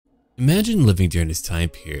Imagine living during this time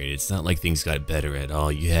period. It's not like things got better at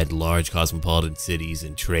all. You had large cosmopolitan cities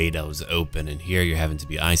and trade that was open, and here you're having to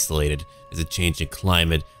be isolated. There's a change in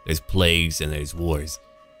climate, there's plagues, and there's wars.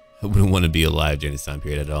 I wouldn't want to be alive during this time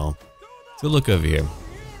period at all. So look over here.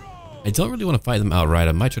 I don't really want to fight them outright.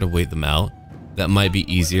 I might try to wait them out. That might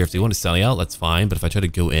be easier. If they want to sally out, that's fine. But if I try to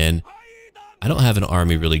go in, I don't have an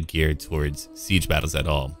army really geared towards siege battles at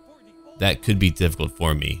all. That could be difficult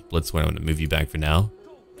for me. Blitz, I'm going to move you back for now.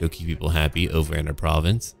 Go keep people happy over in our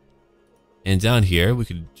province. And down here, we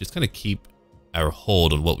could just kind of keep our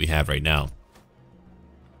hold on what we have right now.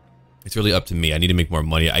 It's really up to me. I need to make more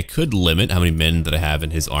money. I could limit how many men that I have in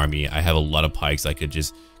his army. I have a lot of pikes. I could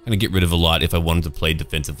just kind of get rid of a lot if I wanted to play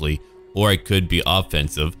defensively. Or I could be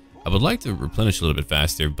offensive. I would like to replenish a little bit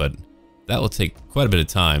faster, but that will take quite a bit of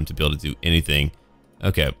time to be able to do anything.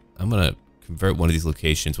 Okay, I'm going to convert one of these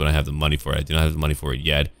locations when I have the money for it. I do not have the money for it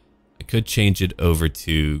yet. I could change it over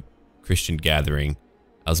to Christian Gathering.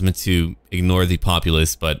 I was meant to ignore the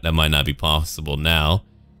populace, but that might not be possible now.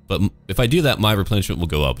 But if I do that, my replenishment will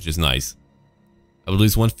go up, which is nice. I would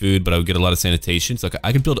lose one food, but I would get a lot of sanitation, so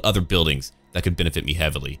I could build other buildings that could benefit me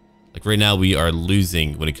heavily. Like right now, we are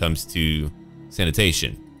losing when it comes to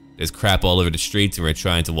sanitation. There's crap all over the streets, and we're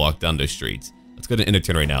trying to walk down those streets. Let's go to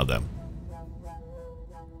Interturn right now, though.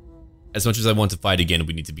 As much as I want to fight again,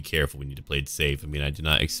 we need to be careful. We need to play it safe. I mean, I do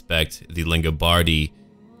not expect the Langobardi,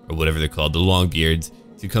 or whatever they're called, the Longbeards,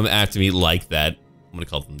 to come after me like that. I'm going to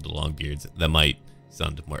call them the Longbeards. That might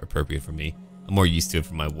sound more appropriate for me. I'm more used to it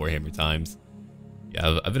from my Warhammer times.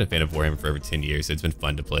 Yeah, I've been a fan of Warhammer for over 10 years, so it's been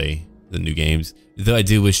fun to play the new games. Though I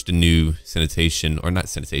do wish the new sanitation, or not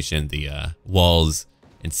sanitation, the walls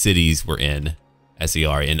and cities were in, as they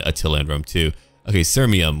are in Attila and Rome 2. Okay,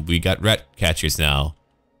 Sirmium, we got rat catchers now.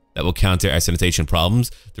 That will counter our sanitation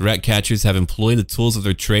problems. The rat catchers have employed the tools of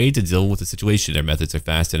their trade to deal with the situation. Their methods are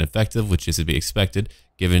fast and effective, which is to be expected,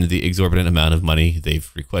 given the exorbitant amount of money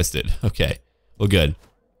they've requested. Okay, well good.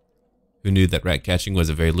 Who knew that rat catching was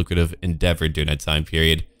a very lucrative endeavor during that time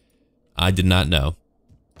period? I did not know.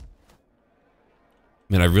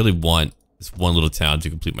 Man, I really want this one little town to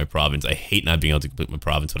complete my province. I hate not being able to complete my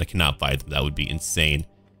province, but I cannot fight them. That would be insane.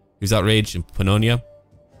 Who's outraged in Pannonia?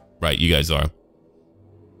 Right, you guys are.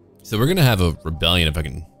 So we're going to have a rebellion if I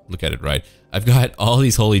can look at it right. I've got all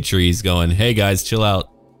these holy trees going, hey guys, chill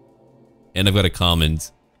out. And I've got a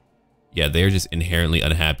commons. Yeah, they're just inherently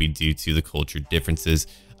unhappy due to the culture differences.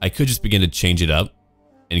 I could just begin to change it up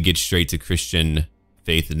and get straight to Christian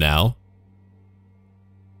faith now.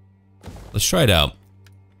 Let's try it out.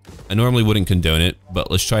 I normally wouldn't condone it,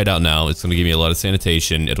 but let's try it out now. It's going to give me a lot of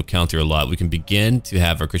sanitation. It'll counter a lot. We can begin to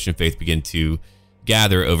have our Christian faith begin to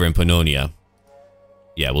gather over in Pannonia.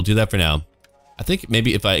 Yeah, we'll do that for now. I think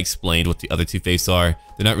maybe if I explained what the other two faiths are,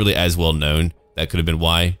 they're not really as well known. That could have been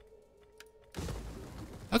why.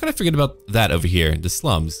 How could I forget about that over here? The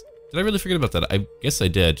slums. Did I really forget about that? I guess I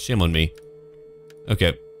did. Shame on me.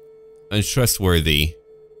 Okay. Untrustworthy.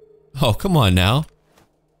 Oh, come on now.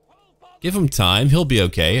 Give him time. He'll be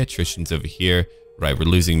okay. Attrition's over here. Right, we're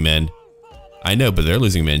losing men. I know, but they're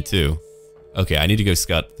losing men too. Okay, I need to go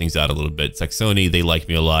scout things out a little bit. Saxony, they like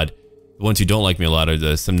me a lot. The ones who don't like me a lot are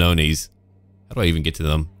the Semnones. How do I even get to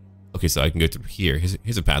them? Okay, so I can go through here.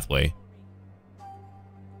 Here's a pathway.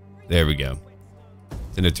 There we go.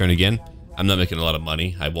 Then to turn again. I'm not making a lot of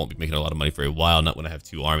money. I won't be making a lot of money for a while. Not when I have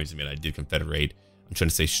two armies. I mean, I did confederate. I'm trying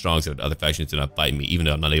to stay strong so that other factions do not fight me, even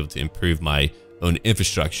though I'm not able to improve my own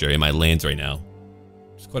infrastructure in my lands right now.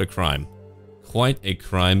 It's quite a crime. Quite a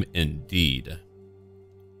crime indeed.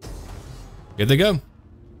 Here they go.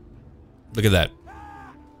 Look at that.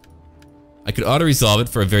 I could auto-resolve it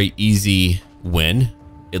for a very easy win.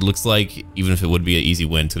 It looks like, even if it would be an easy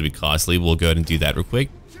win, it would be costly. We'll go ahead and do that real quick.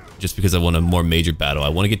 Just because I want a more major battle. I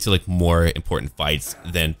want to get to like more important fights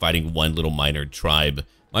than fighting one little minor tribe.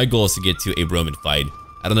 My goal is to get to a Roman fight.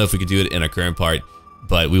 I don't know if we could do it in our current part,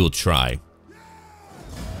 but we will try.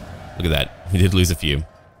 Look at that. We did lose a few.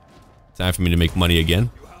 Time for me to make money again.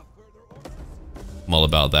 I'm all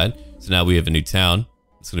about that. So now we have a new town.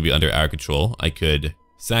 It's going to be under our control. I could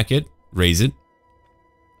sack it, raise it.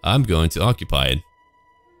 I'm going to occupy it.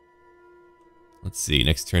 Let's see.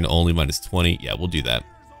 Next turn only -20. Yeah, we'll do that.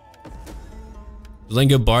 The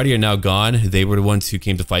Langobardi are now gone. They were the ones who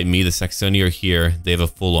came to fight me. The Saxony are here. They have a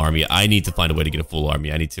full army. I need to find a way to get a full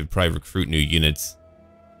army. I need to probably recruit new units.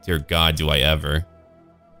 Dear God, do I ever.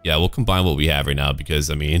 Yeah, we'll combine what we have right now because,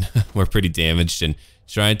 I mean, we're pretty damaged and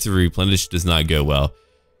trying to replenish does not go well.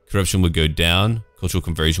 Corruption would go down. Cultural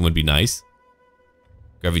conversion would be nice.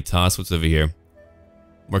 Gravitas, what's over here?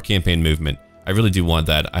 More campaign movement. I really do want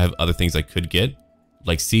that. I have other things I could get,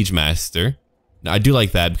 like Siege Master. Now, I do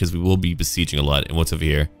like that because we will be besieging a lot. And what's over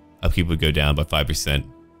here? Upkeep would go down by 5%.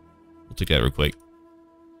 We'll take that real quick.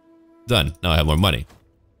 Done. Now I have more money.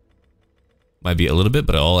 Might be a little bit,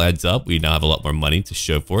 but it all adds up. We now have a lot more money to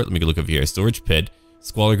show for it. Let me go look over here. Storage pit.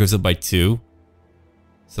 Squalor goes up by 2.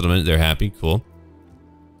 Settlement, they're happy. Cool.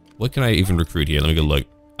 What can I even recruit here? Let me go look.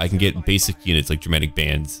 I can get basic units like dramatic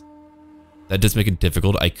bands. That does make it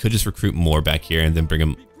difficult. I could just recruit more back here and then bring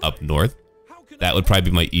them up north. That would probably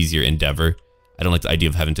be my easier endeavor. I don't like the idea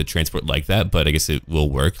of having to transport like that, but I guess it will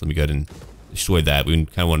work. Let me go ahead and destroy that. We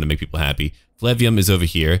kind of wanted to make people happy. Flavium is over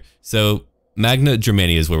here. So Magna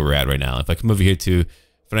Germania is where we're at right now. If I come over here to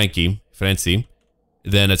Francie,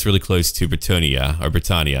 then that's really close to Britannia.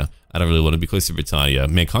 I don't really want to be close to Britannia.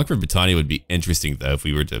 Man, conquering Britannia would be interesting though if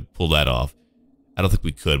we were to pull that off. I don't think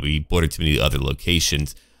we could. We border too many other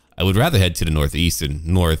locations. I would rather head to the northeast and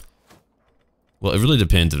north. Well, it really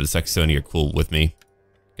depends if the Saxony are cool with me.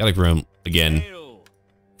 Gallic Rome, again,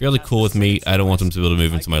 fairly cool with me. I don't want them to be able to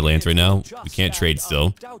move into my lands right now. We can't trade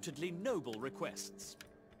still.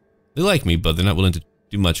 They like me, but they're not willing to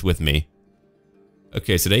do much with me.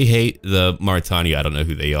 Okay, so they hate the Mauritania. I don't know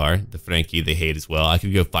who they are. The Frankie, they hate as well. I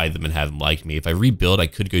could go find them and have them like me. If I rebuild, I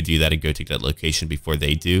could go do that and go take that location before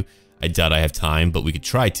they do. I doubt I have time, but we could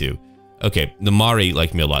try to. Okay, the Mari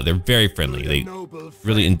like me a lot. They're very friendly. They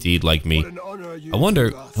really indeed like me. I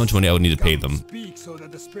wonder how much money I would need to pay them.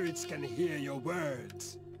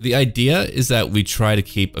 The idea is that we try to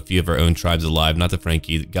keep a few of our own tribes alive, not the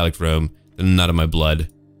Frankie, Gallic Rome, they're not in my blood.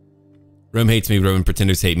 Rome hates me, Roman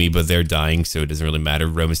pretenders hate me, but they're dying, so it doesn't really matter.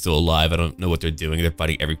 Rome is still alive, I don't know what they're doing. They're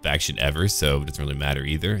fighting every faction ever, so it doesn't really matter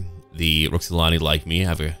either. The Roxolani like me.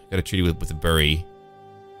 I've got a treaty with the Bury,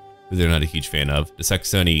 who they're not a huge fan of. The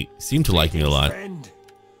Saxony seem to like me a lot.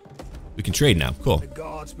 We can trade now, cool.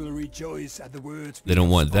 They don't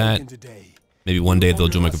want that. Maybe one day they'll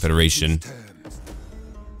join my confederation.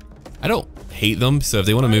 I don't hate them, so if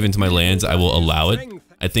they want to move into my lands, I will allow it.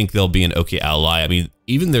 I think they'll be an okay ally. I mean,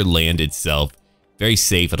 even their land itself, very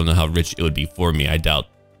safe. I don't know how rich it would be for me. I doubt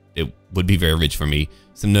it would be very rich for me.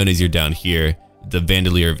 Some Nones are down here, the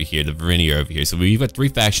Vandalier over here, the Varini are over here. So we've got 3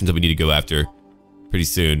 factions that we need to go after pretty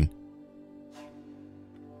soon.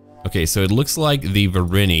 Okay, so it looks like the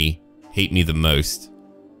Varini hate me the most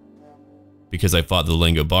because I fought the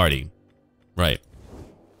Langobardi. Right.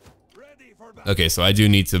 Okay, so I do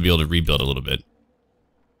need to be able to rebuild a little bit.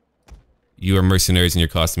 You are mercenaries and you're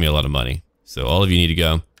costing me a lot of money. So all of you need to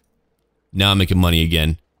go. Now I'm making money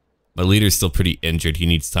again. My leader's still pretty injured. He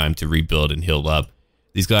needs time to rebuild and heal up.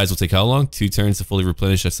 These guys will take how long? 2 turns to fully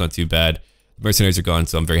replenish. That's not too bad. The mercenaries are gone,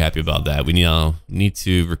 so I'm very happy about that. We now need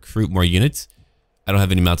to recruit more units. I don't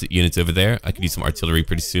have any mounted units over there. I could use some artillery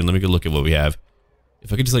pretty soon. Let me go look at what we have.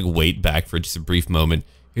 If I could just like wait back for just a brief moment.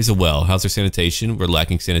 Here's a well. How's our sanitation? We're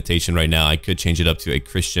lacking sanitation right now. I could change it up to a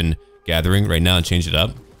Christian gathering right now and change it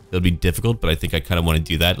up. It'll be difficult, but I think I kind of want to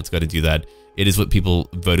do that. Let's go ahead and do that. It is what people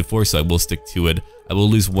voted for, so I will stick to it. I will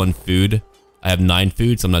lose 1 food. I have 9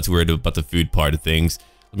 food, so I'm not too worried about the food part of things.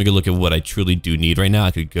 Let me go look at what I truly do need right now.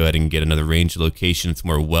 I could go ahead and get another range location. It's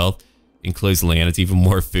more wealth. Enclosed land. It's even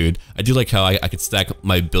more food. I do like how I could stack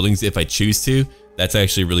my buildings if I choose to. That's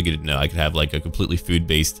actually really good to know. I could have like a completely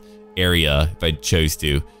food-based area if I chose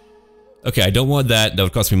to. Okay, I don't want that. That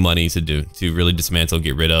would cost me money to do, to really dismantle,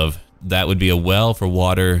 get rid of. That would be a well for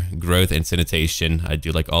water, growth, and sanitation. I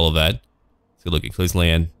do like all of that. So look, enclosed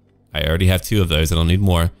land. I already have 2 of those. I don't need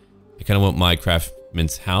more. I kind of want my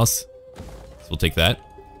craftsman's house. So we'll take that.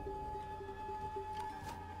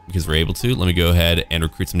 Because we're able to. Let me go ahead and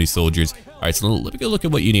recruit some new soldiers. Alright, so let me go look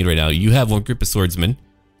at what you need right now. You have 1 group of swordsmen.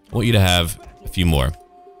 I want you to have a few more.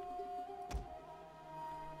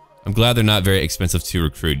 I'm glad they're not very expensive to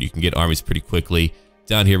recruit. You can get armies pretty quickly.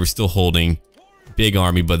 Down here, we're still holding big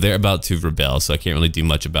army, but they're about to rebel, so I can't really do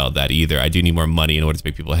much about that either. I do need more money in order to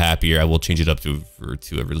make people happier. I will change it up to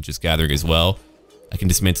a religious gathering as well. I can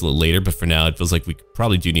dismantle it later, but for now, it feels like we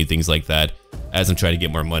probably do need things like that as I'm trying to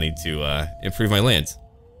get more money to improve my lands.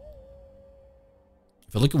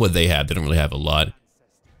 If I look at what they have, they don't really have a lot.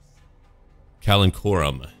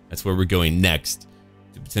 Kalankorum, that's where we're going next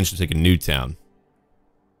to potentially take a new town.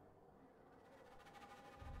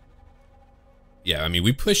 Yeah, I mean,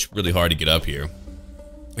 we pushed really hard to get up here.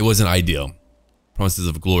 It wasn't ideal. Promises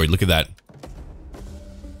of glory, look at that.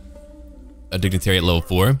 A dignitary at level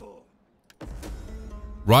 4.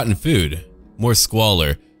 Rotten food, more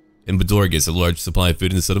squalor. In Bedorgus, a large supply of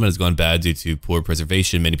food in the settlement has gone bad due to poor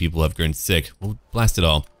preservation. Many people have grown sick. Well, blast it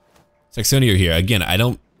all. Saxony are here. Again, I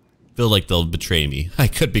don't feel like they'll betray me. I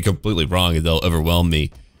could be completely wrong and they'll overwhelm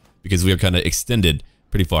me because we are kind of extended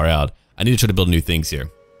pretty far out. I need to try to build new things here.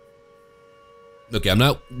 Okay, I'm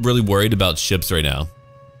not really worried about ships right now.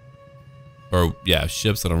 Or, yeah,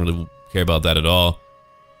 ships, I don't really care about that at all.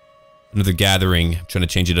 Another gathering, I'm trying to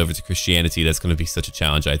change it over to Christianity. That's going to be such a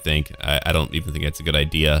challenge, I think. I don't even think that's a good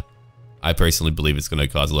idea. I personally believe it's going to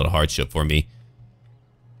cause a lot of hardship for me.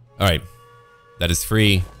 Alright, that is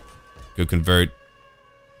free. Go convert.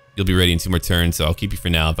 You'll be ready in 2 more turns, so I'll keep you for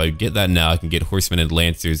now. If I get that now, I can get horsemen and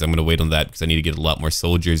lancers. I'm going to wait on that because I need to get a lot more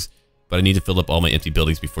soldiers. But I need to fill up all my empty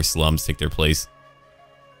buildings before slums take their place.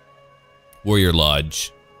 Warrior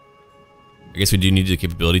Lodge. I guess we do need the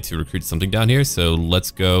capability to recruit something down here, so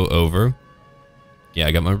let's go over. Yeah,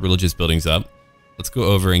 I got my religious buildings up. Let's go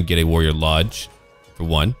over and get a Warrior Lodge, for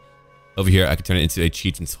 1. Over here, I can turn it into a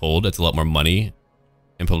Chieftain's Hold. That's a lot more money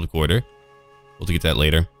and public order. We'll get that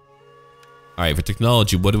later. Alright, for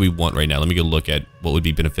technology, what do we want right now? Let me go look at what would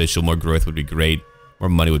be beneficial. More growth would be great. More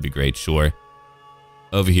money would be great, sure.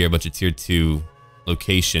 Over here, a bunch of tier 2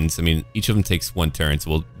 locations. I mean, each of them takes 1 turn, so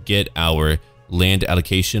we'll get our land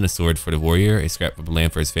allocation, a sword for the warrior, a scrap of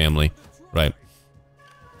land for his family. Right.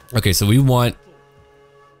 Okay, so we want...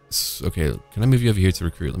 Okay, can I move you over here to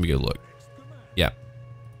recruit? Let me go look. Yeah.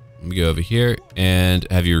 Let me go over here and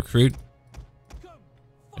have you recruit.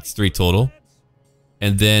 That's 3 total.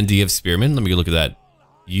 And then, do you have spearmen? Let me go look at that.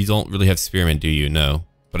 You don't really have spearmen, do you? No.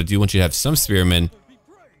 But I do want you to have some spearmen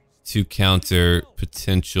to counter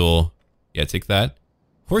potential... Yeah, take that.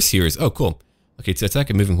 Horse hearers. Oh, cool. Okay, to attack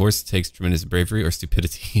a moving horse takes tremendous bravery or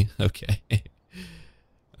stupidity. Okay.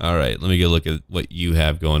 Alright, let me go look at what you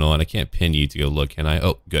have going on. I can't pin you to go look, can I?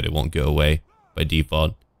 Oh, good. It won't go away by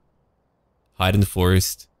default. Hide in the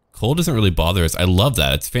forest. Cold doesn't really bother us. I love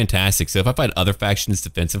that. It's fantastic. So if I find other factions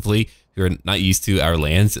defensively who are not used to our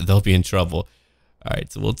lands, they'll be in trouble.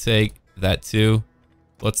 Alright, so we'll take that too.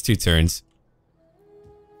 Well, it's 2 turns.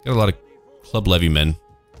 Got a lot of club levy men.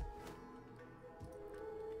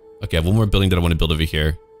 Okay, I have 1 more building that I want to build over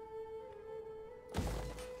here.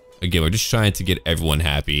 Again, we're just trying to get everyone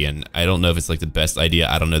happy, and I don't know if it's like the best idea.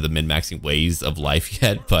 I don't know the min-maxing ways of life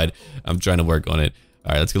yet, but I'm trying to work on it.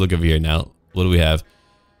 Alright, let's go look over here now. What do we have?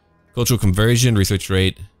 Cultural conversion, research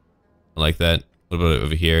rate. I like that. What about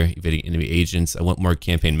over here? Evading enemy agents. I want more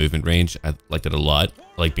campaign movement range. I like that a lot.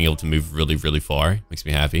 I like being able to move really, really far. Makes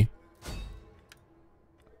me happy.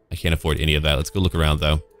 I can't afford any of that. Let's go look around,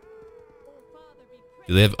 though.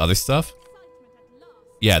 Do they have other stuff?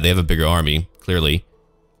 Yeah, they have a bigger army, clearly.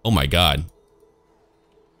 Oh my god.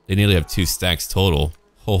 They nearly have 2 stacks total.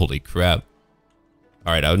 Holy crap.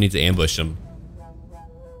 Alright, I would need to ambush them.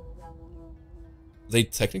 They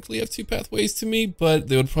technically have 2 pathways to me, but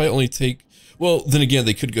they would probably only take... Well, then again,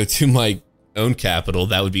 they could go to my own capital.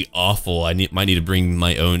 That would be awful. I might need to bring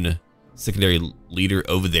my own secondary leader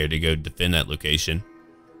over there to go defend that location.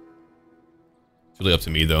 It's really up to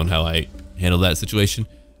me, though, on how I handle that situation.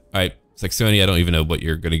 Alright, Saxony, I don't even know what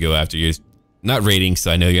you're going to go after. You're not raiding,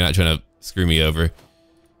 so I know you're not trying to screw me over.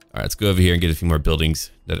 Alright, let's go over here and get a few more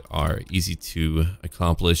buildings that are easy to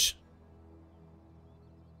accomplish.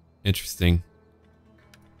 Interesting.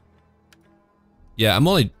 Yeah, I'm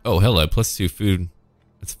only... Oh, hello, +2 food.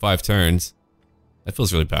 That's 5 turns. That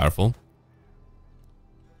feels really powerful.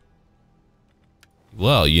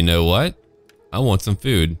 Well, you know what? I want some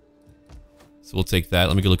food. So we'll take that.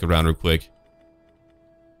 Let me go look around real quick.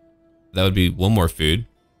 That would be 1 more food.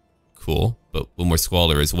 Cool. But 1 more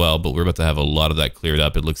squalor as well. But we're about to have a lot of that cleared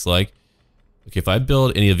up, it looks like. Okay, if I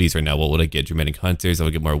build any of these right now, what would I get? Germanic hunters. I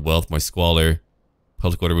would get more wealth, more squalor.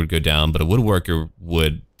 Public order would go down, but a woodworker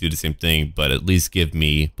would do the same thing, but at least give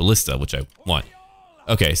me ballista, which I want.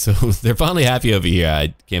 Okay, so they're finally happy over here.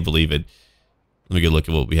 I can't believe it. Let me go look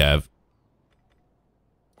at what we have.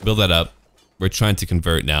 Build that up. We're trying to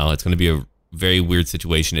convert now. It's going to be a very weird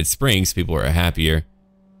situation. It's spring, so people are happier.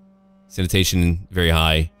 Sanitation, very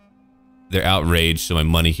high. They're outraged, so my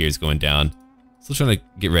money here is going down. Still trying to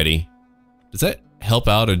get ready. Does that help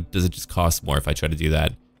out, or does it just cost more if I try to do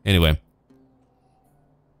that? Anyway.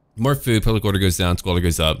 More food, public order goes down, squalor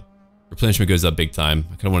goes up. Replenishment goes up big time.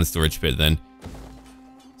 I kind of want a storage pit then.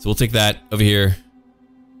 So we'll take that over here.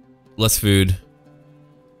 Less food.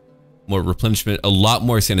 More replenishment, a lot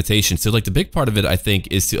more sanitation. So like the big part of it, I think,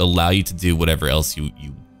 is to allow you to do whatever else you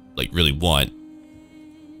like really want.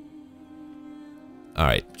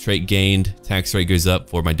 Alright, trait gained. Tax rate goes up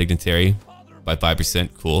for my dignitary by 5%.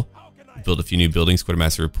 Cool. Build a few new buildings.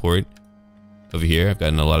 Quartermaster report. Over here, I've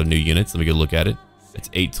gotten a lot of new units. Let me go look at it. It's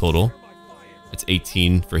 8 total. It's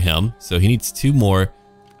 18 for him. So he needs 2 more.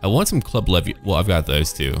 I want some club levy. Well, I've got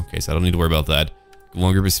those too. Okay, so I don't need to worry about that.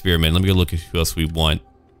 One group of spearmen. Let me go look at who else we want.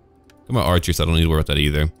 Got my archers, so I don't need to worry about that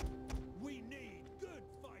either.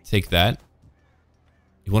 Take that.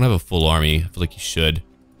 You want to have a full army. I feel like you should.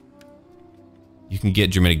 You can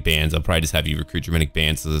get Germanic bands. I'll probably just have you recruit Germanic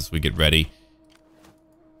bands as we get ready.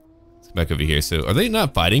 Let's go back over here. So are they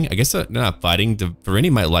not fighting? I guess they're not fighting. The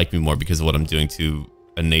Varini might like me more because of what I'm doing to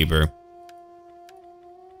a neighbor.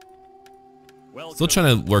 Still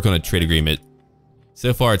trying to work on a trade agreement.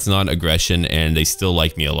 So far it's non-aggression and they still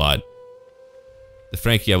like me a lot. The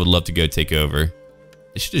Frankie I would love to go take over.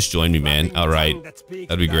 They should just join me, man. Alright.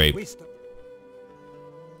 That'd be great.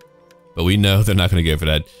 But we know they're not going to go for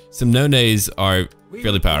that. Some no-nays are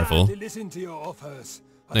fairly powerful. No,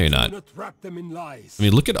 you're not. I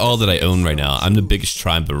mean, look at all that I own right now. I'm the biggest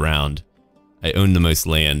tribe around. I own the most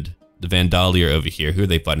land. The Vandali are over here. Who are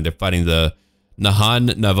they fighting? They're fighting the Nahan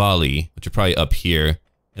Navali, which are probably up here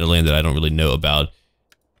in a land that I don't really know about.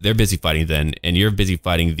 They're busy fighting then, and you're busy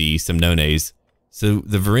fighting the Semnones. So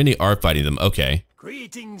the Varini are fighting them. Okay.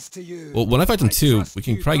 Greetings to you. Well, when I fight them too, we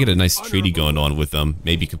can probably get a nice treaty going on with them.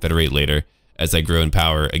 Maybe confederate later as I grow in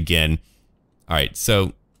power again. Alright,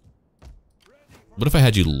 so what if I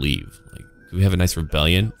had you leave? Like, do we have a nice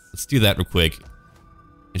rebellion? Let's do that real quick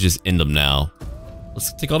and just end them now.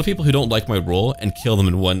 Let's take all the people who don't like my role and kill them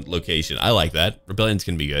in one location. I like that. Rebellion's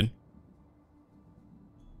gonna be good.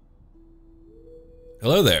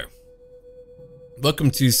 Hello there.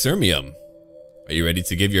 Welcome to Sirmium. Are you ready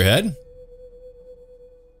to give your head?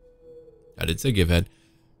 I did say give head.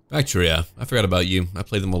 Bacteria. I forgot about you. I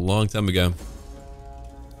played them a long time ago.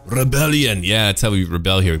 Rebellion. Yeah, that's how we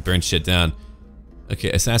rebel here. We burn shit down. Okay,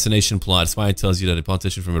 assassination plot. Spy tells you that a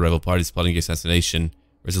politician from a rival party is plotting assassination.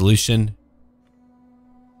 Resolution.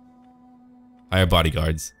 Hire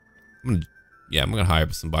bodyguards. I'm gonna hire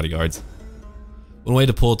some bodyguards. One way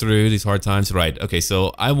to pull through these hard times. Right. Okay,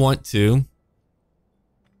 so I want to.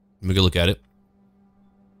 Let me go look at it.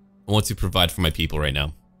 I want to provide for my people right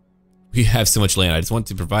now. We have so much land. I just want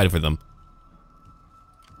to provide for them.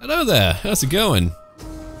 Hello there. How's it going?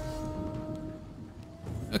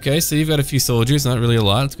 Okay, so you've got a few soldiers. Not really a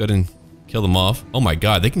lot. Let's go ahead and kill them off. Oh my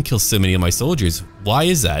god, they can kill so many of my soldiers. Why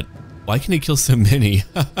is that? Why can they kill so many?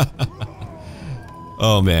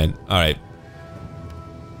 Oh man. Alright.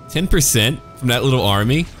 10% from that little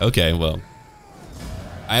army? Okay, well.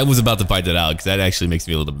 I was about to fight that out because that actually makes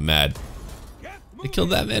me a little bit mad. They killed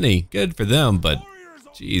that many. Good for them, but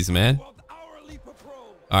jeez, man.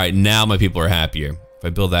 Alright, now my people are happier. If I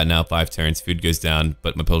build that now, 5 turns, food goes down,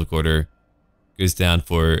 but my political order goes down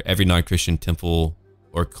for every non-Christian temple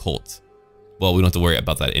or cult. Well, we don't have to worry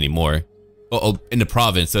about that anymore. Oh, in the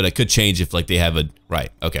province, so that could change if like they have a...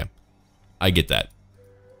 Right, okay. I get that.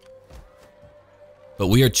 But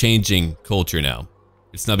we are changing culture now.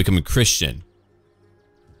 It's now becoming Christian.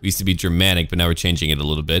 We used to be Germanic, but now we're changing it a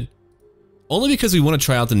little bit. Only because we want to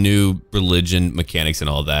try out the new religion mechanics and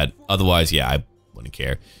all that. Otherwise, yeah, I wouldn't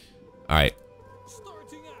care. Alright.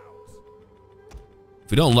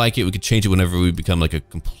 If we don't like it, we could change it whenever we become like a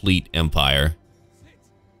complete empire.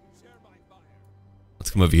 Let's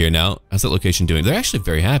come over here now. How's that location doing? They're actually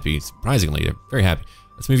very happy. Surprisingly, they're very happy.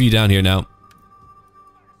 Let's move you down here now.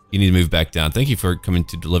 You need to move back down. Thank you for coming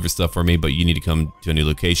to deliver stuff for me, but you need to come to a new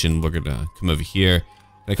location. We're gonna come over here.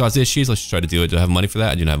 Can I cause issues? Let's try to do it. Do I have money for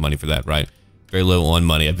that? I do not have money for that, right? Very low on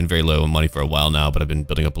money. I've been very low on money for a while now, but I've been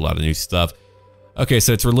building up a lot of new stuff. Okay,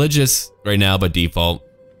 so it's religious right now by default.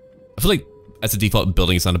 I feel like as a default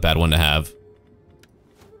building, it's not a bad one to have.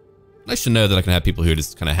 Nice to know that I can have people who are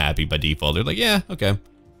just kind of happy by default. They're like, yeah, okay.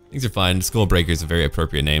 Things are fine. Skullbreaker is a very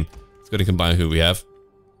appropriate name. Let's go ahead and combine who we have.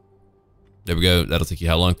 There we go. That'll take you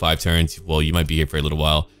how long? 5 turns. Well, you might be here for a little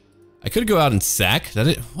while. I could go out and sack.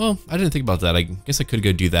 Well, I didn't think about that. I guess I could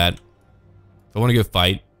go do that. If I want to go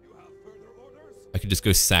fight, I could just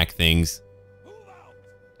go sack things.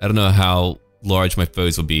 I don't know how large my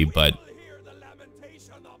foes will be, but...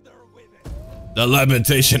 The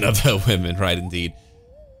lamentation of the women, right indeed.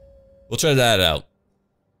 We'll try that out.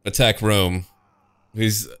 Attack Rome.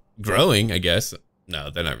 Who's growing, I guess. No,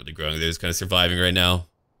 they're not really growing. They're just kind of surviving right now.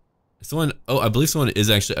 Someone, oh, I believe someone is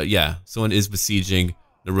actually, yeah, someone is besieging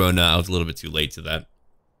Nerona. I was a little bit too late to that.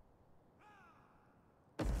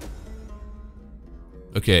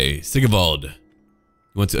 Okay, Sigvald. You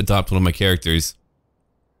want to adopt one of my characters.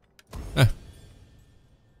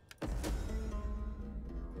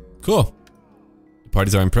 Cool. The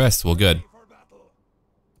parties are impressed. Well, good.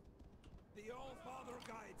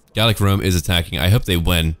 Gallic Rome is attacking. I hope they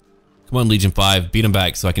win. Come on, Legion 5. Beat them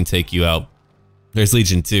back so I can take you out. There's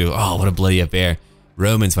Legion 2. Oh, what a bloody affair.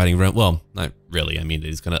 Romans fighting Rome. Well, not really. I mean, they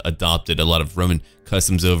just kind of adopted a lot of Roman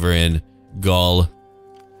customs over in Gaul.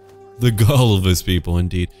 The Gaul of those people,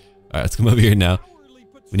 indeed. Alright, let's come over here now.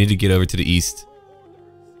 We need to get over to the east.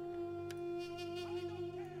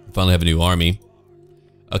 We finally have a new army.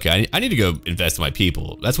 Okay, I need to go invest in my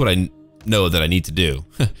people. That's what I know that I need to do.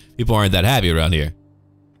 People aren't that happy around here.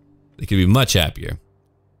 They could be much happier.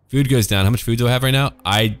 Food goes down. How much food do I have right now?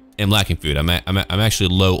 I am lacking food. I'm actually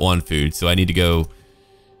low on food, so I need to go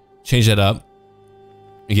change that up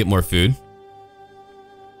and get more food.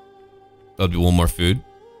 That'll be one more food.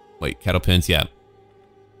 Wait, cattle pens, yeah.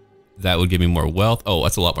 That would give me more wealth. Oh,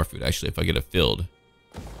 that's a lot more food, actually, if I get it filled.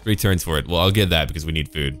 3 turns for it. Well, I'll get that because we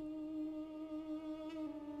need food.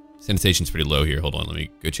 Sanitation's pretty low here. Hold on, let me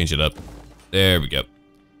go change it up. There we go.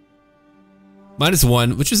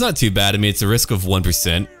 -1, which is not too bad. I mean, it's a risk of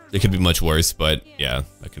 1%. It could be much worse, but yeah,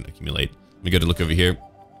 I can accumulate. Let me go to look over here.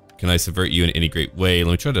 Can I subvert you in any great way?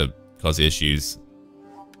 Let me try to cause issues.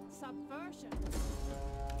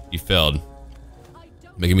 You failed.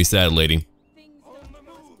 Making me sad, lady.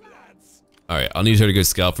 Alright, I'll need her to go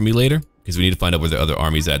scout for me later, because we need to find out where the other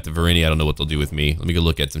army's at. The Varini, I don't know what they'll do with me. Let me go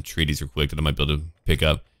look at some treaties real quick that I might be able to pick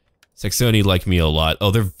up. Saxony like me a lot.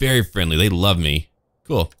 Oh, they're very friendly. They love me.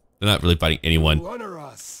 Cool. They're not really fighting anyone. A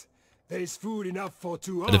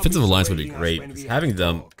defensive alliance would be great, because having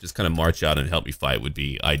them just kind of march out and help me fight would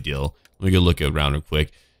be ideal. Let me go look around real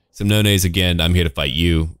quick. Some Nones again, I'm here to fight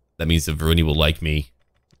you. That means the Varini will like me.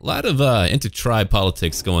 A lot of inter-tribe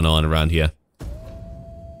politics going on around here.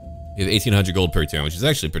 We have 1,800 gold per turn, which is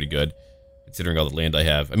actually pretty good, considering all the land I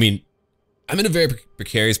have. I mean, I'm in a very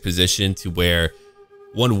precarious position to where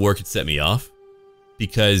one war could set me off,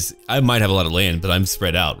 because I might have a lot of land, but I'm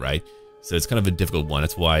spread out, right? So it's kind of a difficult one.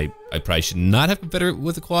 That's why I probably should not have Confederate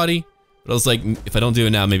with equality. But I was like, if I don't do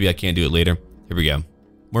it now, maybe I can't do it later. Here we go.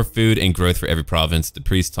 More food and growth for every province. The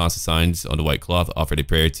priest tossed the signs on the white cloth, offered a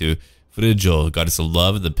prayer to Frigil, goddess of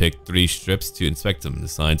love, that picked 3 strips to inspect them. The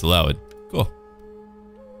signs allow it. Cool.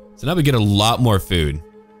 So now we get a lot more food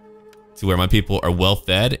to where my people are well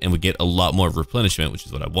fed, and we get a lot more replenishment, which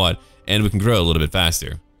is what I want, and we can grow a little bit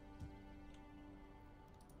faster.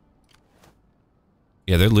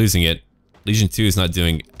 Yeah, they're losing it. Legion 2 is not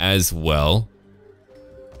doing as well.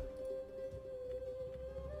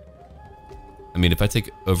 I mean, if I take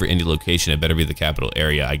over any location, it better be the capital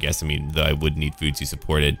area, I guess. I mean, though I would need food to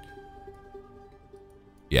support it.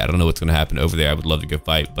 Yeah, I don't know what's going to happen over there. I would love to go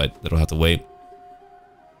fight, but that'll have to wait.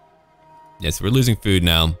 Yes, we're losing food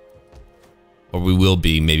now. Or we will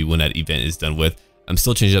be, maybe when that event is done with. I'm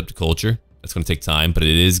still changing up to culture. That's going to take time, but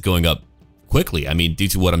it is going up quickly. I mean, due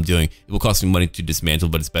to what I'm doing, it will cost me money to dismantle,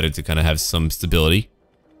 but it's better to kind of have some stability.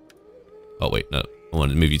 Oh, wait, no. I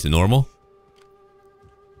want to move you to normal.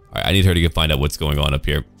 Alright, I need her to go find out what's going on up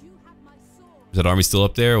here. Is that army still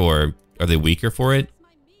up there, or are they weaker for it?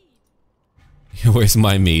 Where's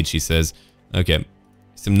my mead, she says. Okay.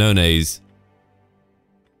 Some Nones.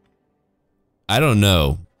 I don't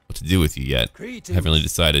know what to do with you yet. I haven't really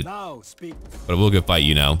decided. But I will go fight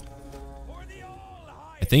you now.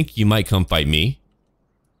 I think you might come fight me.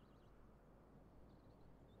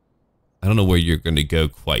 I don't know where you're going to go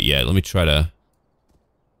quite yet. Let me try to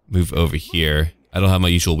move over here. I don't have my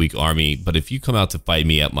usual weak army, but if you come out to fight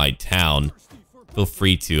me at my town, feel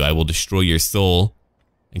free to. I will destroy your soul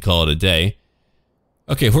and call it a day.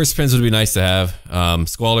 Okay, horse pens would be nice to have.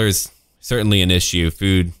 Squalor is certainly an issue.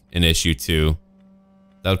 Food, an issue too.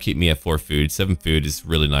 That'll keep me at 4 food. 7 food is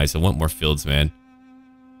really nice. I want more fields, man.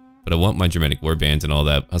 But I want my Germanic war bands and all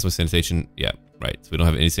that. How's my sanitation? Yeah, right. So we don't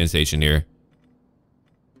have any sanitation here.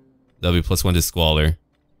 That'll be +1 to Squalor.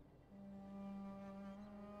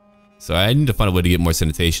 So I need to find a way to get more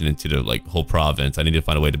sanitation into the like whole province. I need to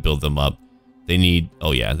find a way to build them up. They need,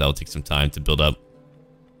 oh yeah, that'll take some time to build up.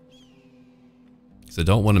 So I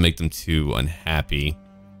don't want to make them too unhappy.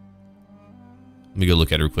 Let me go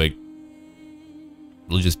look at it real quick.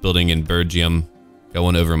 Religious building in Bergium. Got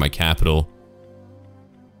one over in my capital.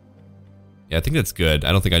 Yeah, I think that's good.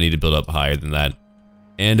 I don't think I need to build up higher than that.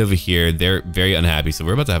 And over here, they're very unhappy, so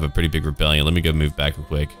we're about to have a pretty big rebellion. Let me go move back real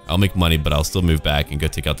quick. I'll make money, but I'll still move back and go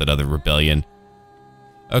take out that other rebellion.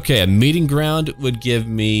 Okay, a meeting ground would give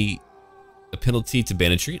me a penalty to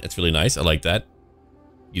banditry. That's really nice. I like that.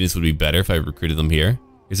 Units would be better if I recruited them here.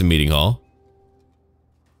 Here's a meeting hall.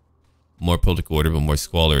 More public order, but more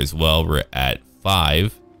squalor as well. We're at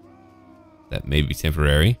 5. That may be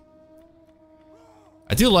temporary.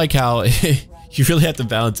 I do like how you really have to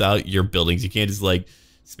balance out your buildings. You can't just like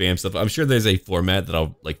spam stuff. I'm sure there's a format that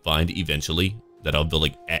I'll like find eventually that I'll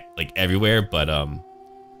build like everywhere, but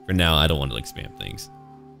for now I don't want to like spam things.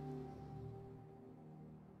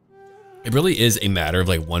 It really is a matter of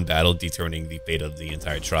like one battle determining the fate of the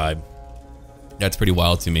entire tribe. That's pretty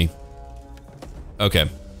wild to me. Okay.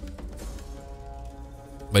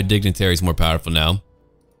 My dignitary is more powerful now.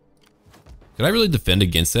 Could I really defend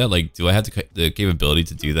against that? Like, do I have the capability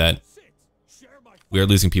to do that? We are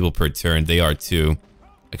losing people per turn. They are too.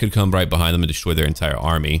 I could come right behind them and destroy their entire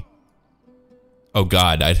army. Oh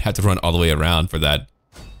god, I'd have to run all the way around for that.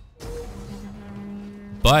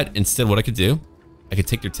 But instead, what I could do, I could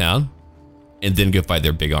take their town and then go fight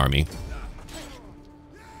their big army.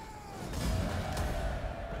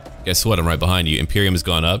 Guess what? I'm right behind you. Imperium has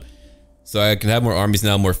gone up. So I can have more armies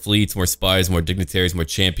now, more fleets, more spies, more dignitaries, more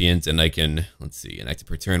champions, and I can, let's see, enact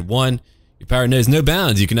per turn 1. Your power knows no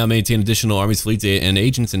bounds. You can now maintain additional armies, fleets, and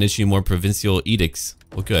agents and issue more provincial edicts.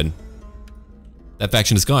 Well, good. That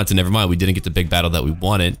faction is gone, so never mind. We didn't get the big battle that we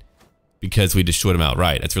wanted because we destroyed them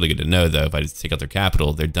outright. That's really good to know, though. If I just take out their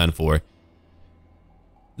capital, they're done for.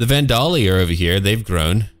 The Vandali are over here. They've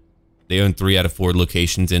grown. They own 3 out of 4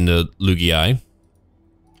 locations in the Lugii.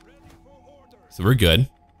 So we're good.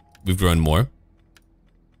 We've grown more. Let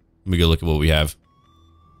me go look at what we have.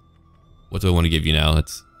 What do I want to give you now?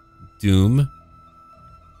 Let's Doom.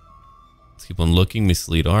 Let's keep on looking.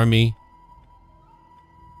 Mislead army.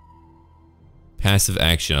 Passive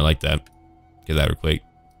action. I like that. Get that real quick.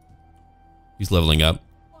 He's leveling up.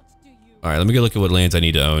 Alright, let me go look at what lands I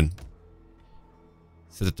need to own.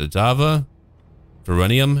 Dava,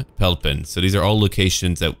 Veronium, Pelpin. So these are all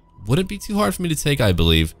locations that wouldn't be too hard for me to take, I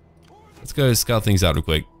believe. Let's go scout things out real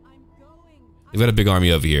quick. They've got a big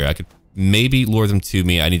army over here. I could maybe lure them to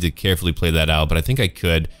me. I need to carefully play that out, but I think I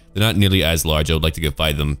could. They're not nearly as large. I would like to go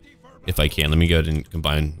fight them if I can. Let me go ahead and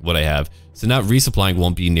combine what I have. So now resupplying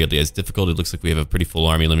won't be nearly as difficult. It looks like we have a pretty full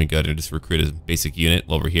army. Let me go ahead and just recruit a basic unit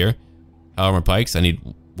while we're here. How more pikes? I need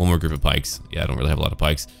one more group of pikes. Yeah, I don't really have a lot of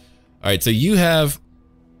pikes. Alright, so you have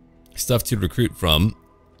stuff to recruit from.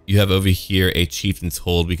 You have over here a chieftain's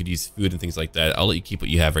hold. We could use food and things like that. I'll let you keep what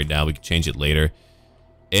you have right now. We can change it later.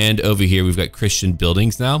 And over here, we've got Christian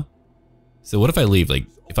buildings now. So what if I leave? Like,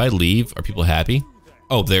 if I leave, are people happy?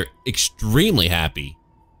 Oh, they're extremely happy.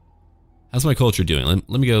 How's my culture doing?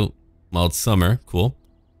 Let me go. Well, it's summer. Cool.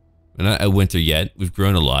 We're not at winter yet. We've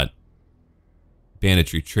grown a lot.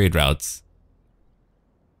 Banditry, trade routes.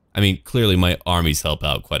 I mean, clearly my armies help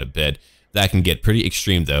out quite a bit. That can get pretty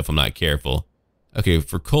extreme, though, if I'm not careful. Okay,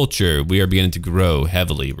 for culture, we are beginning to grow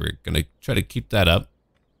heavily. We're going to try to keep that up.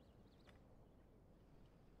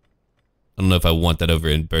 I don't know if I want that over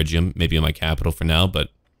in Belgium, maybe in my capital for now, but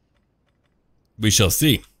we shall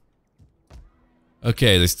see.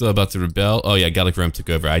 Okay, they're still about to rebel. Oh yeah, Gallic Rome took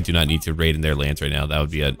over. I do not need to raid in their lands right now. That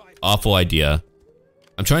would be an awful idea.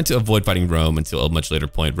 I'm trying to avoid fighting Rome until a much later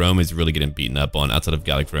point. Rome is really getting beaten up on outside of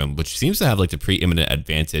Gallic Rome, which seems to have like the preeminent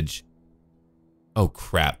advantage. Oh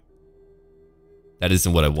crap. That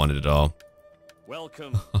isn't what I wanted at all.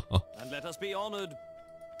 Welcome, and let us be honored.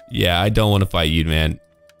 Yeah, I don't want to fight you, man.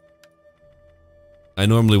 I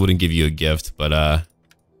normally wouldn't give you a gift, but I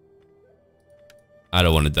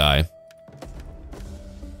don't want to die.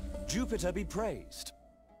 Jupiter be praised.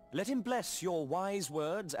 Let him bless your wise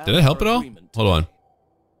words. Did it help at all? Hold on.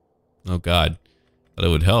 Oh god. Thought it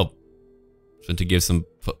would help. Trying to give some...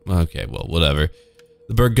 Okay, well, whatever.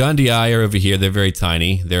 The Burgundii are over here. They're very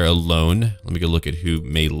tiny. They're alone. Let me go look at who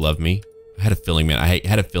may love me. I had a feeling, man. I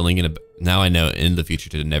had a feeling in a... Now I know in the future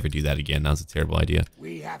to never do that again. That was a terrible idea.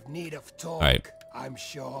 We have need of talk. Alright. I'm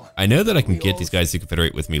sure. I know that I can get these guys to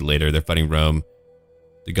confederate with me later. They're fighting Rome.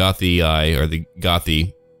 The Gothii, or the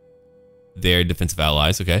Gothi, they're defensive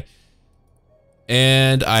allies, okay.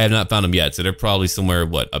 And I have not found them yet, so they're probably somewhere,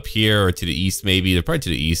 what, up here or to the east maybe? They're probably to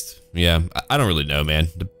the east. Yeah, I don't really know, man.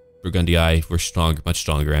 The Burgundii were strong, much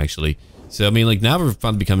stronger actually. So, I mean, like, now we're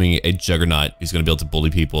finally becoming a juggernaut who's going to be able to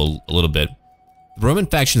bully people a little bit. The Roman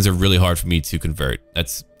factions are really hard for me to convert.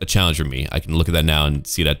 That's a challenge for me. I can look at that now and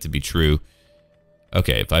see that to be true.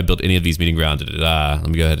 Okay, if I build any of these meeting grounds, let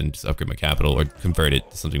me go ahead and just upgrade my capital or convert it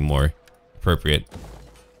to something more appropriate.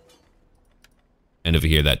 And over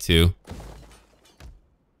here, that too.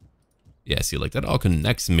 Yeah, see, like, that all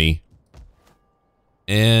connects me.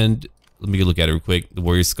 And let me go look at it real quick. The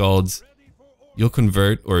Warrior Scalds, you'll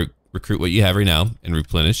convert or recruit what you have right now and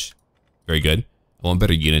replenish. Very good. I want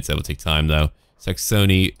better units. That will take time, though.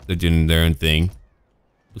 Saxony, they're doing their own thing.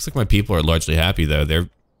 Looks like my people are largely happy, though. They're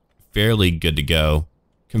fairly good to go.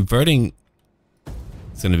 Converting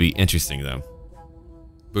is going to be interesting, though.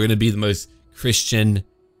 We're going to be the most Christian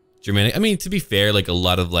Germanic. I mean, to be fair, like a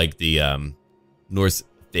lot of like the Norse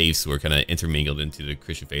faiths were kind of intermingled into the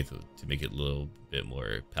Christian faith to make it a little bit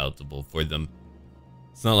more palatable for them.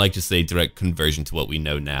 It's not like just a direct conversion to what we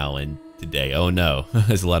know now and today. Oh no,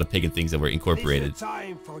 there's a lot of pagan things that were incorporated.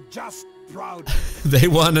 Time for just proud. They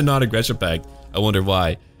want a non-aggression pact. I wonder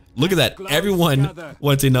why. Look at that. Everyone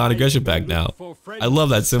wants a non-aggression pact now. I love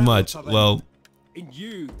that so much. Well,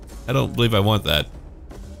 I don't believe I want that.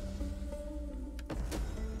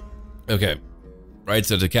 Okay. Right,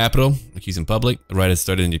 so the capital. Accuse in public. Right, it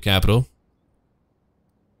started in your capital.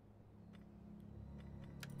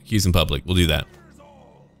 Accuse in public. We'll do that.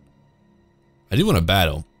 I do want to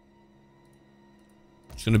battle.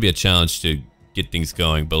 It's going to be a challenge to get things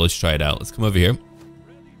going, but let's try it out. Let's come over here.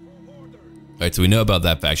 Alright, so we know about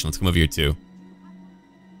that faction. Let's come over here too.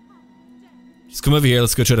 Just come over here.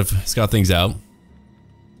 Let's go try to scout things out.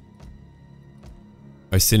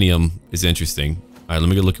 Arsenium is interesting. Alright, let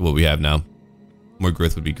me go look at what we have now. More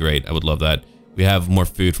growth would be great. I would love that. We have more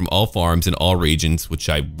food from all farms in all regions, which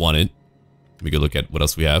I wanted. Let me go look at what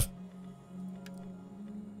else we have.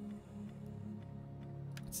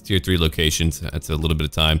 It's tier 3 locations. That's a little bit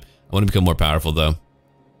of time. I want to become more powerful though.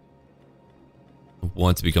 I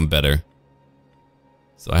want to become better.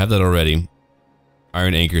 So I have that already.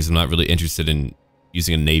 Iron anchors, I'm not really interested in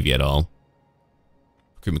using a navy at all.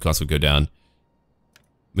 Recruitment costs would go down.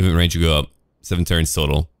 Movement range would go up. 7 turns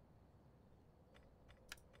total.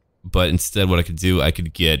 But instead what I could do, I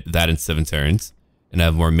could get that in 7 turns. And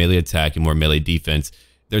have more melee attack and more melee defense.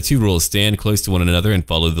 There are 2 rules. Stand close to one another and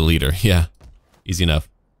follow the leader. Yeah. Easy enough.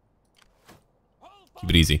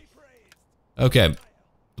 Keep it easy. Okay.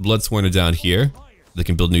 The Bloodsworn are down here. They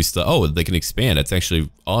can build new stuff. Oh, they can expand. That's actually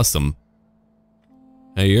awesome.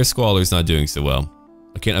 Hey, your Squalor's not doing so well.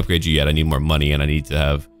 I can't upgrade you yet. I need more money and I need to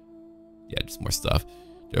have... yeah, just more stuff.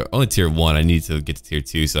 They're only tier 1. I need to get to tier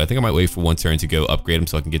 2. So I think I might wait for 1 turn to go upgrade them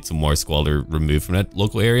so I can get some more Squalor removed from that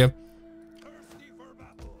local area.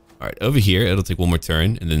 Alright, over here, it'll take 1 more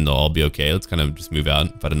turn and then they'll all be okay. Let's kind of just move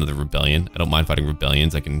out and fight another rebellion. I don't mind fighting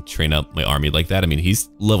rebellions. I can train up my army like that. I mean, he's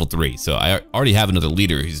level 3, so I already have another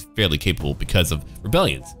leader who's fairly capable because of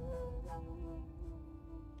rebellions.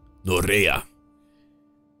 Norea.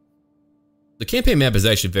 The campaign map is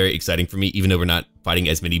actually very exciting for me, even though we're not fighting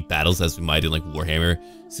as many battles as we might in like Warhammer.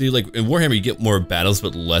 See, like in Warhammer, you get more battles,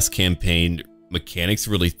 but less campaign mechanics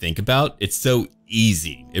to really think about. It's so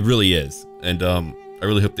easy. It really is. And I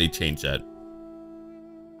really hope they change that.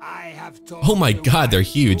 Oh my god, they're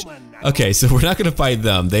huge. Okay, so we're not gonna fight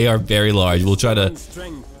them. They are very large. We'll try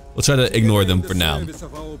to ignore them for now.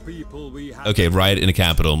 Okay, riot in the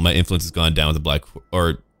capital. My influence has gone down with the black,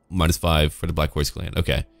 or -5 for the Black Horse clan.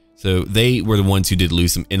 Okay. So they were the ones who did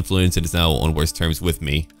lose some influence and is now on worse terms with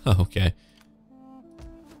me. Oh, okay.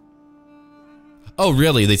 Oh,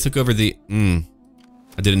 really? They took over the...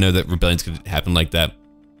 I didn't know that rebellions could happen like that.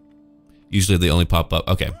 Usually they only pop up.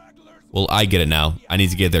 Okay. Well, I get it now. I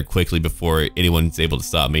need to get there quickly before anyone's able to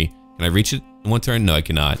stop me. Can I reach it in 1 turn? No, I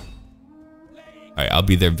cannot. Alright, I'll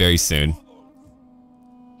be there very soon.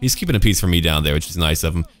 He's keeping a piece for me down there, which is nice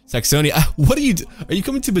of him. Saxonia, what are you are you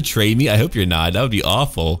coming to betray me? I hope you're not. That would be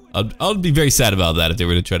awful. I'll be very sad about that if they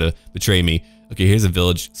were to try to betray me. Okay, here's a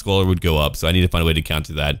village. Squalor would go up, so I need to find a way to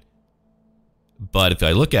counter that. But if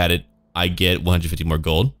I look at it, I get 150 more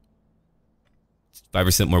gold.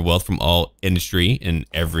 5% more wealth from all industry in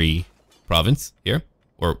every province here.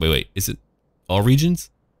 Or wait, is it all regions?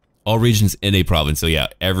 All regions in a province. So yeah,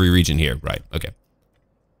 every region here. Right, okay.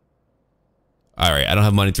 Alright, I don't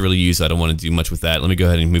have money to really use, so I don't want to do much with that. Let me go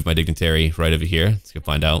ahead and move my dignitary right over here. Let's go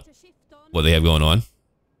find out what they have going on.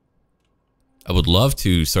 I would love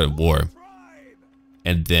to start a war.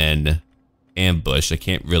 And then ambush. I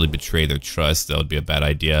can't really betray their trust. That would be a bad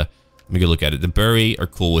idea. Let me go look at it. The Bury are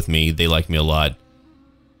cool with me. They like me a lot.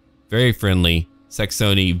 Very friendly.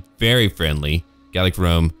 Saxony, very friendly. Gallic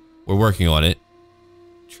Rome, we're working on it.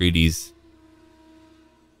 Treaties.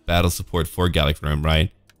 Battle support for Gallic Rome,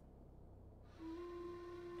 right?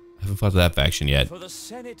 I haven't fought that faction yet. For the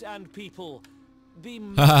Senate and people,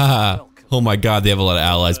 Oh my god, they have a lot of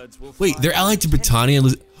allies. Wait, they're allied to Britannia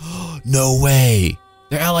and no way.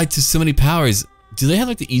 They're allied to so many powers. Do they have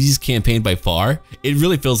like the easiest campaign by far? It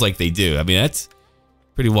really feels like they do. I mean, that's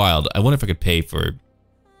pretty wild. I wonder if I could pay for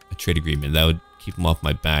a trade agreement. That would keep them off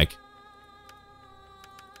my back.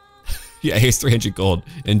 Yeah, here's 300 gold.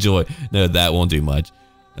 Enjoy. No, that won't do much.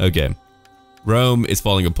 Okay. Rome is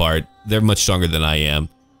falling apart. They're much stronger than I am.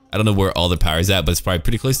 I don't know where all the power is at, but it's probably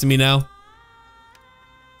pretty close to me now.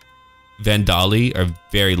 Vandali are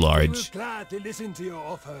very large.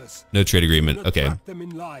 No trade agreement. Okay.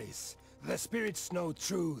 The spirits know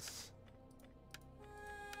truth.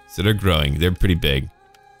 So they're growing. They're pretty big.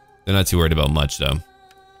 They're not too worried about much though.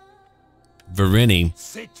 Varini.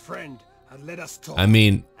 Sit, friend, and let us talk. I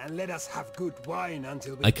mean, and let us have good wine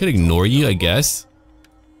until I could ignore you, I guess.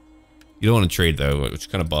 You don't want to trade though, which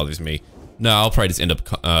kind of bothers me. No, I'll probably just end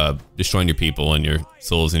up destroying your people and your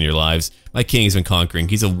souls and your lives. My king has been conquering.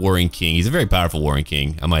 He's a warring king. He's a very powerful warring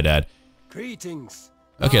king, I might add. Greetings.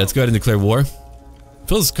 Okay, let's go ahead and declare war.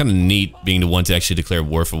 Feels kind of neat being the one to actually declare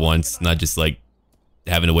war for once, not just like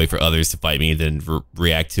having a way for others to fight me and then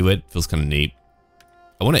react to it feels kind of neat.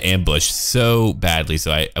 I want to ambush so badly,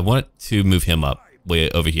 so I want to move him up way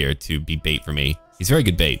over here to be bait for me. He's very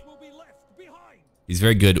good bait. He's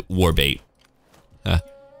very good war bait. Huh.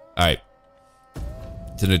 Alright.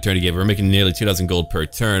 It's an turn again. We're making nearly 2,000 gold per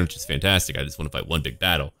turn, which is fantastic. I just want to fight one big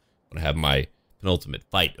battle. I want to have my penultimate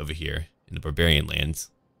fight over here in the barbarian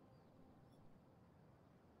lands.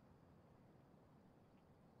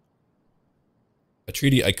 A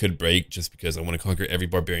treaty I could break just because I want to conquer every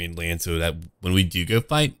barbarian land so that when we do go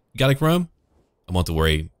fight Gallic Rome, I won't have to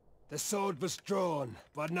worry. The sword was drawn,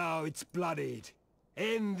 but now it's bloodied.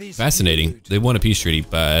 End this Fascinating. feud. They want a peace treaty,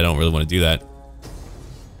 but I don't really want to do that.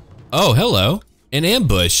 Oh, hello. An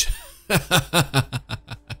ambush.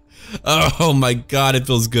 Oh my god, it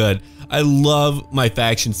feels good. I love my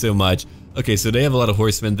faction so much. Okay, so they have a lot of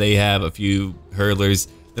horsemen. They have a few hurlers.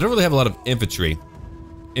 They don't really have a lot of infantry.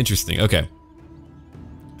 Interesting. Okay.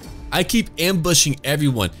 I keep ambushing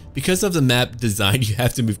everyone. Because of the map design, you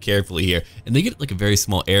have to move carefully here. And they get like a very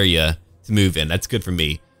small area to move in. That's good for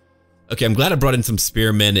me. Okay, I'm glad I brought in some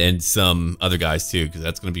spearmen and some other guys too, because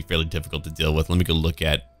that's going to be fairly difficult to deal with. Let me go look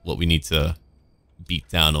at what we need to beat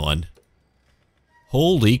down on.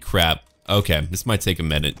 Holy crap. Okay, this might take a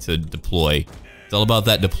minute to deploy. It's all about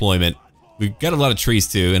that deployment. We've got a lot of trees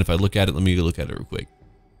too, and if I look at it, let me go look at it real quick.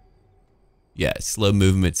 Yeah, slow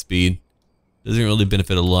movement speed. Doesn't really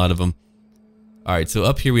benefit a lot of them. Alright, so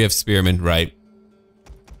up here we have spearmen, right?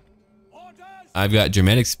 I've got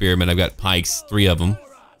Germanic spearmen, I've got pikes, 3 of them.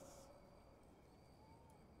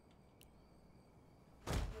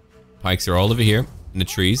 Pikes are all over here in the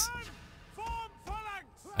trees.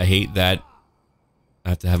 I hate that I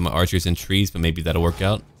have to have my archers in trees, but maybe that'll work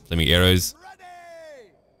out. Flaming arrows.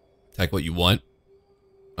 Attack what you want.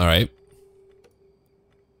 Alright.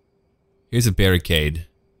 Here's a barricade.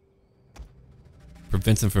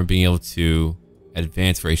 Prevents them from being able to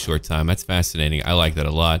advance for a short time. That's fascinating. I like that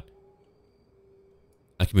a lot.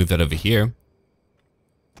 I can move that over here.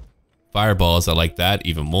 Fireballs, I like that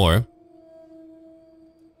even more.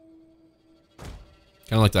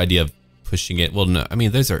 Kind of like the idea of pushing it. Well, no, I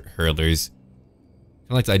mean, those are hurlers.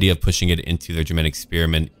 Kind of like the idea of pushing it into their Germanic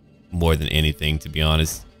spearmen more than anything, to be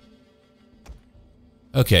honest.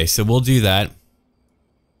 Okay, so we'll do that.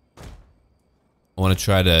 I want to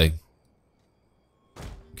try to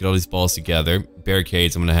get all these balls together.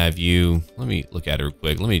 Barricades, I'm going to have you... Let me look at it real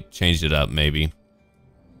quick. Let me change it up, maybe.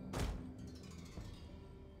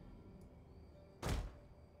 I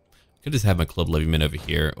could just have my club levyman over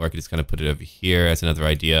here, or I could just kind of put it over here. That's another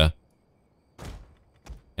idea.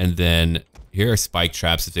 And then here are spike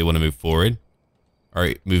traps if they want to move forward.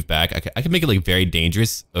 Or move back. I can make it like very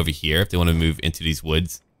dangerous over here if they want to move into these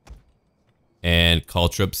woods. And call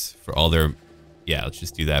trips for all their... Yeah, let's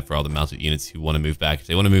just do that for all the mounted units who want to move back. If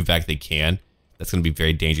they want to move back, they can. That's going to be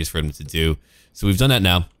very dangerous for them to do. So we've done that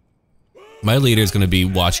now. My leader is going to be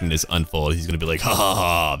watching this unfold. He's going to be like, ha ha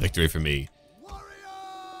ha, victory for me.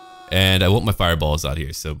 And I want my fireballs out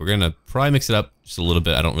here. So we're going to probably mix it up just a little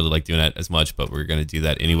bit. I don't really like doing that as much, but we're going to do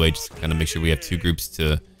that anyway. Just kind of make sure we have 2 groups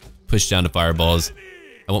to push down the fireballs.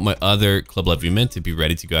 I want my other club levymen to be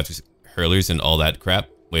ready to go after hurlers and all that crap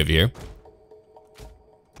way over here.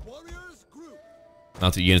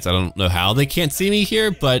 Mounted units, I don't know how they can't see me here,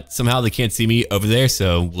 but somehow they can't see me over there,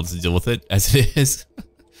 so we'll just deal with it as it is.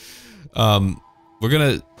 We're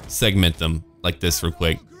gonna segment them like this real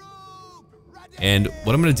quick. And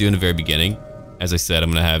what I'm gonna do in the very beginning, as I said, I'm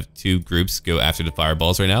gonna have 2 groups go after the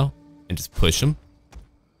fireballs right now and just push them.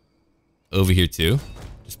 Over here too.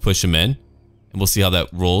 Just push them in. And we'll see how that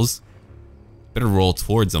rolls. Better roll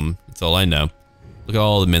towards them, that's all I know. Look at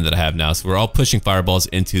all the men that I have now. So we're all pushing fireballs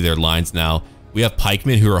into their lines now. We have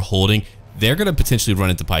pikemen who are holding. They're going to potentially run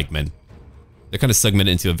into pikemen. They're kind of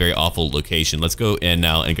segmented into a very awful location. Let's go in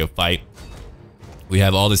now and go fight. We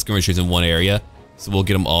have all the skirmishers in one area, so we'll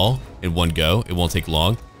get them all in one go. It won't take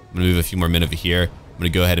long. I'm going to move a few more men over here. I'm going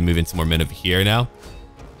to go ahead and move in some more men over here now.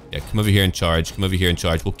 Yeah, come over here and charge. Come over here and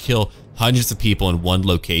charge. We'll kill hundreds of people in one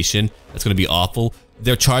location. That's going to be awful.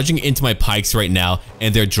 They're charging into my pikes right now,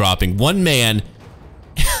 and they're dropping. One man...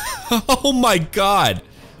 Oh my god!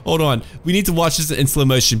 Hold on, we need to watch this in slow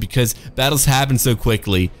motion because battles happen so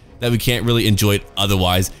quickly that we can't really enjoy it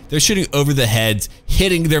otherwise. They're shooting over the heads,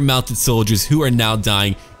 hitting their mounted soldiers who are now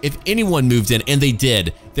dying. If anyone moved in, and they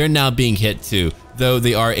did, they're now being hit too. Though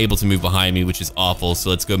they are able to move behind me, which is awful, so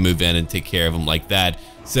let's go move in and take care of them like that.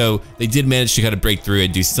 So they did manage to kind of break through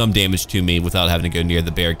and do some damage to me without having to go near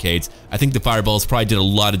the barricades. I think the fireballs probably did a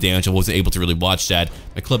lot of damage. I wasn't able to really watch that.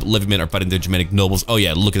 My club levymen are fighting their Germanic nobles. Oh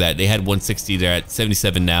yeah, look at that. They had 160, they're at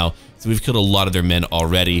 77 now. So we've killed a lot of their men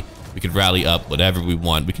already. We could rally up whatever we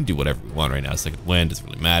want. We can do whatever we want right now. Second wind, doesn't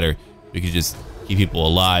really matter. We could just keep people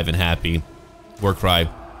alive and happy. War cry.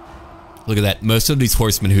 Look at that. Most of these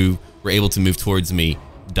horsemen who were able to move towards me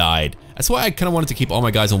died. That's why I kind of wanted to keep all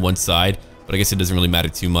my guys on one side, but I guess it doesn't really matter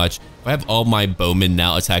too much. If I have all my bowmen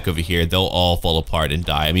now attack over here, they'll all fall apart and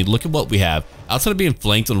die. I mean, look at what we have. Outside of being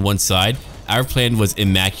flanked on one side, our plan was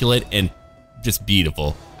immaculate and just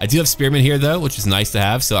beautiful. I do have spearmen here though, which is nice to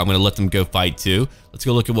have, so I'm going to let them go fight too. Let's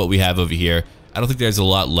go look at what we have over here. I don't think there's a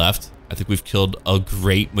lot left. I think we've killed a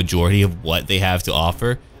great majority of what they have to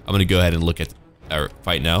offer. I'm going to go ahead and look at our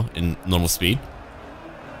fight now in normal speed.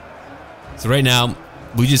 So right now,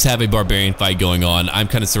 we just have a barbarian fight going on. I'm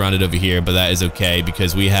kind of surrounded over here, but that is okay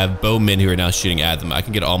because we have bowmen who are now shooting at them. I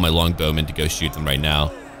can get all my long bowmen to go shoot them right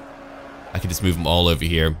now. I can just move them all over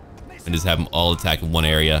here and just have them all attack in one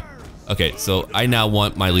area. Okay, so I now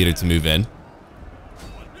want my leader to move in.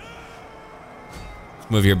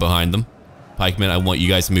 Let's move here behind them. Pikemen, I want you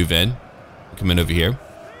guys to move in. Come in over here.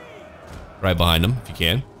 Right behind them, if you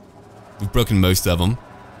can. We've broken most of them.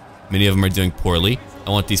 Many of them are doing poorly. I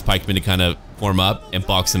want these pikemen to kind of form up and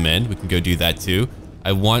box them in. We can go do that too.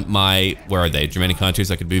 I want my, where are they? Germanic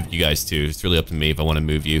hunters, I could move you guys to. It's really up to me if I want to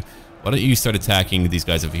move you. Why don't you start attacking these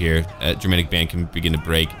guys over here? Germanic band can begin to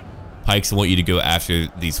break. Pikes, I want you to go after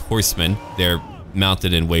these horsemen. They're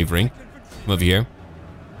mounted and wavering. Come over here.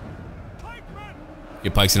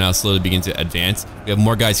 Your pikes are now slowly begin to advance. We have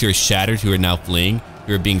more guys who are shattered who are now fleeing,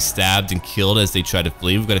 who are being stabbed and killed as they try to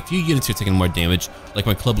flee. We've got a few units who are taking more damage, like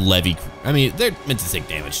my club levy. I mean, they're meant to take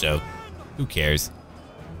damage though. Who cares?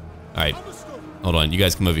 Alright. Hold on, you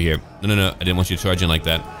guys come over here. No, I didn't want you to charge in like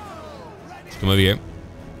that. Come over here.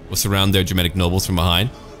 We'll surround their Germanic nobles from behind.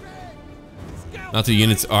 Now the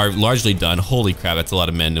units are largely done. Holy crap, that's a lot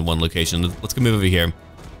of men in one location. Let's go move over here.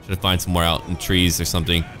 Try to find some more out in trees or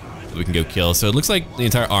something that we can go kill. So it looks like the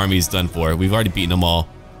entire army is done for. We've already beaten them all.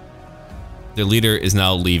 Their leader is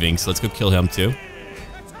now leaving, so let's go kill him too.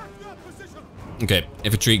 Okay,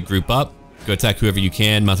 infantry, group up. Go attack whoever you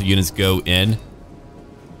can. Mounted units, go in.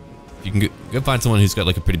 You can go find someone who's got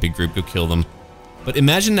like a pretty big group. Go kill them. But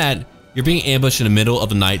imagine that you're being ambushed in the middle of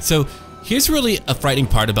the night. So here's really a frightening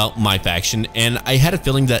part about my faction, and I had a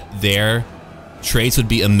feeling that their traits would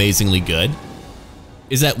be amazingly good,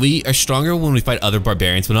 is that we are stronger when we fight other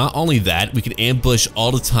barbarians, but not only that, we can ambush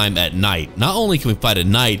all the time at night. Not only can we fight at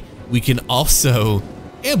night, we can also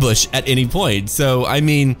ambush at any point. So, I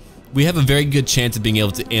mean, we have a very good chance of being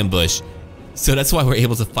able to ambush. So that's why we're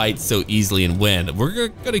able to fight so easily and win. We're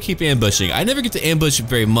gonna keep ambushing. I never get to ambush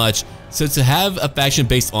very much, so to have a faction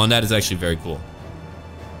based on that is actually very cool.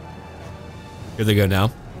 Here they go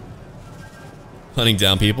now. Hunting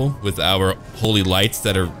down people with our holy lights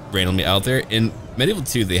that are randomly out there. In Medieval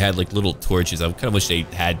 2, they had like little torches. I kind of wish they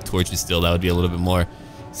had torches still. That would be a little bit more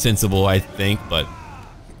sensible, I think, but...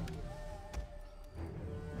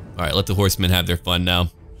 Alright, let the horsemen have their fun now.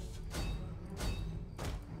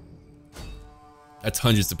 That's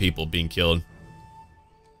hundreds of people being killed.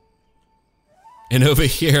 And over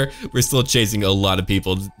here, we're still chasing a lot of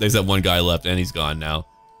people. There's that one guy left, and he's gone now.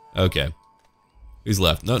 Okay. Who's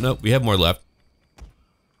left? No, we have more left.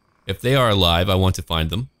 If they are alive, I want to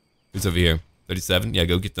find them. Who's over here? 37? Yeah,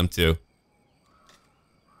 go get them too.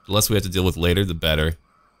 The less we have to deal with later, the better.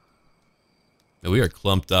 Now we are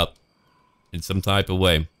clumped up in some type of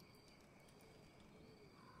way.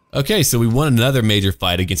 Okay, so we won another major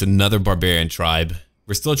fight against another barbarian tribe.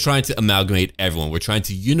 We're still trying to amalgamate everyone. We're trying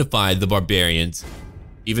to unify the barbarians,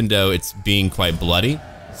 even though it's being quite bloody,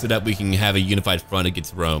 so that we can have a unified front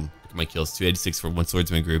against Rome. Look at my kills, 286 for one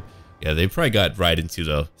swordsman group. Yeah, they probably got right into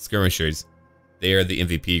the skirmishers. They are the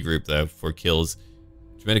MVP group, though, for kills.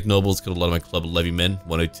 Germanic nobles killed a lot of my club levy men,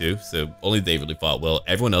 102, so only they really fought well.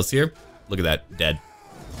 Everyone else here, look at that, dead.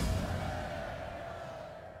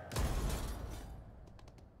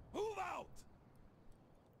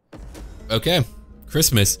 Okay,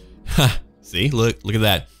 Christmas. Ha, see, look at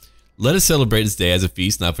that. Let us celebrate this day as a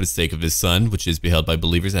feast, not for the sake of his son, which is beheld by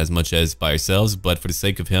believers as much as by ourselves, but for the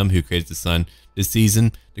sake of him who created the sun. This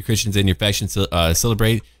season, the Christians in your faction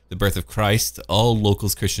celebrate the birth of Christ. All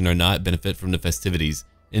locals, Christian or not, benefit from the festivities.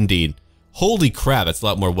 Indeed. Holy crap, that's a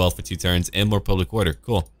lot more wealth for 2 turns and more public order.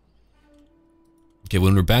 Cool. Okay,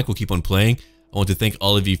 when we're back, we'll keep on playing. I want to thank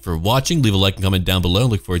all of you for watching. Leave a like and comment down below.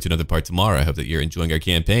 Look forward to another part tomorrow. I hope that you're enjoying our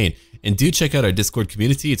campaign. And do check out our Discord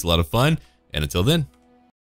community. It's a lot of fun. And until then,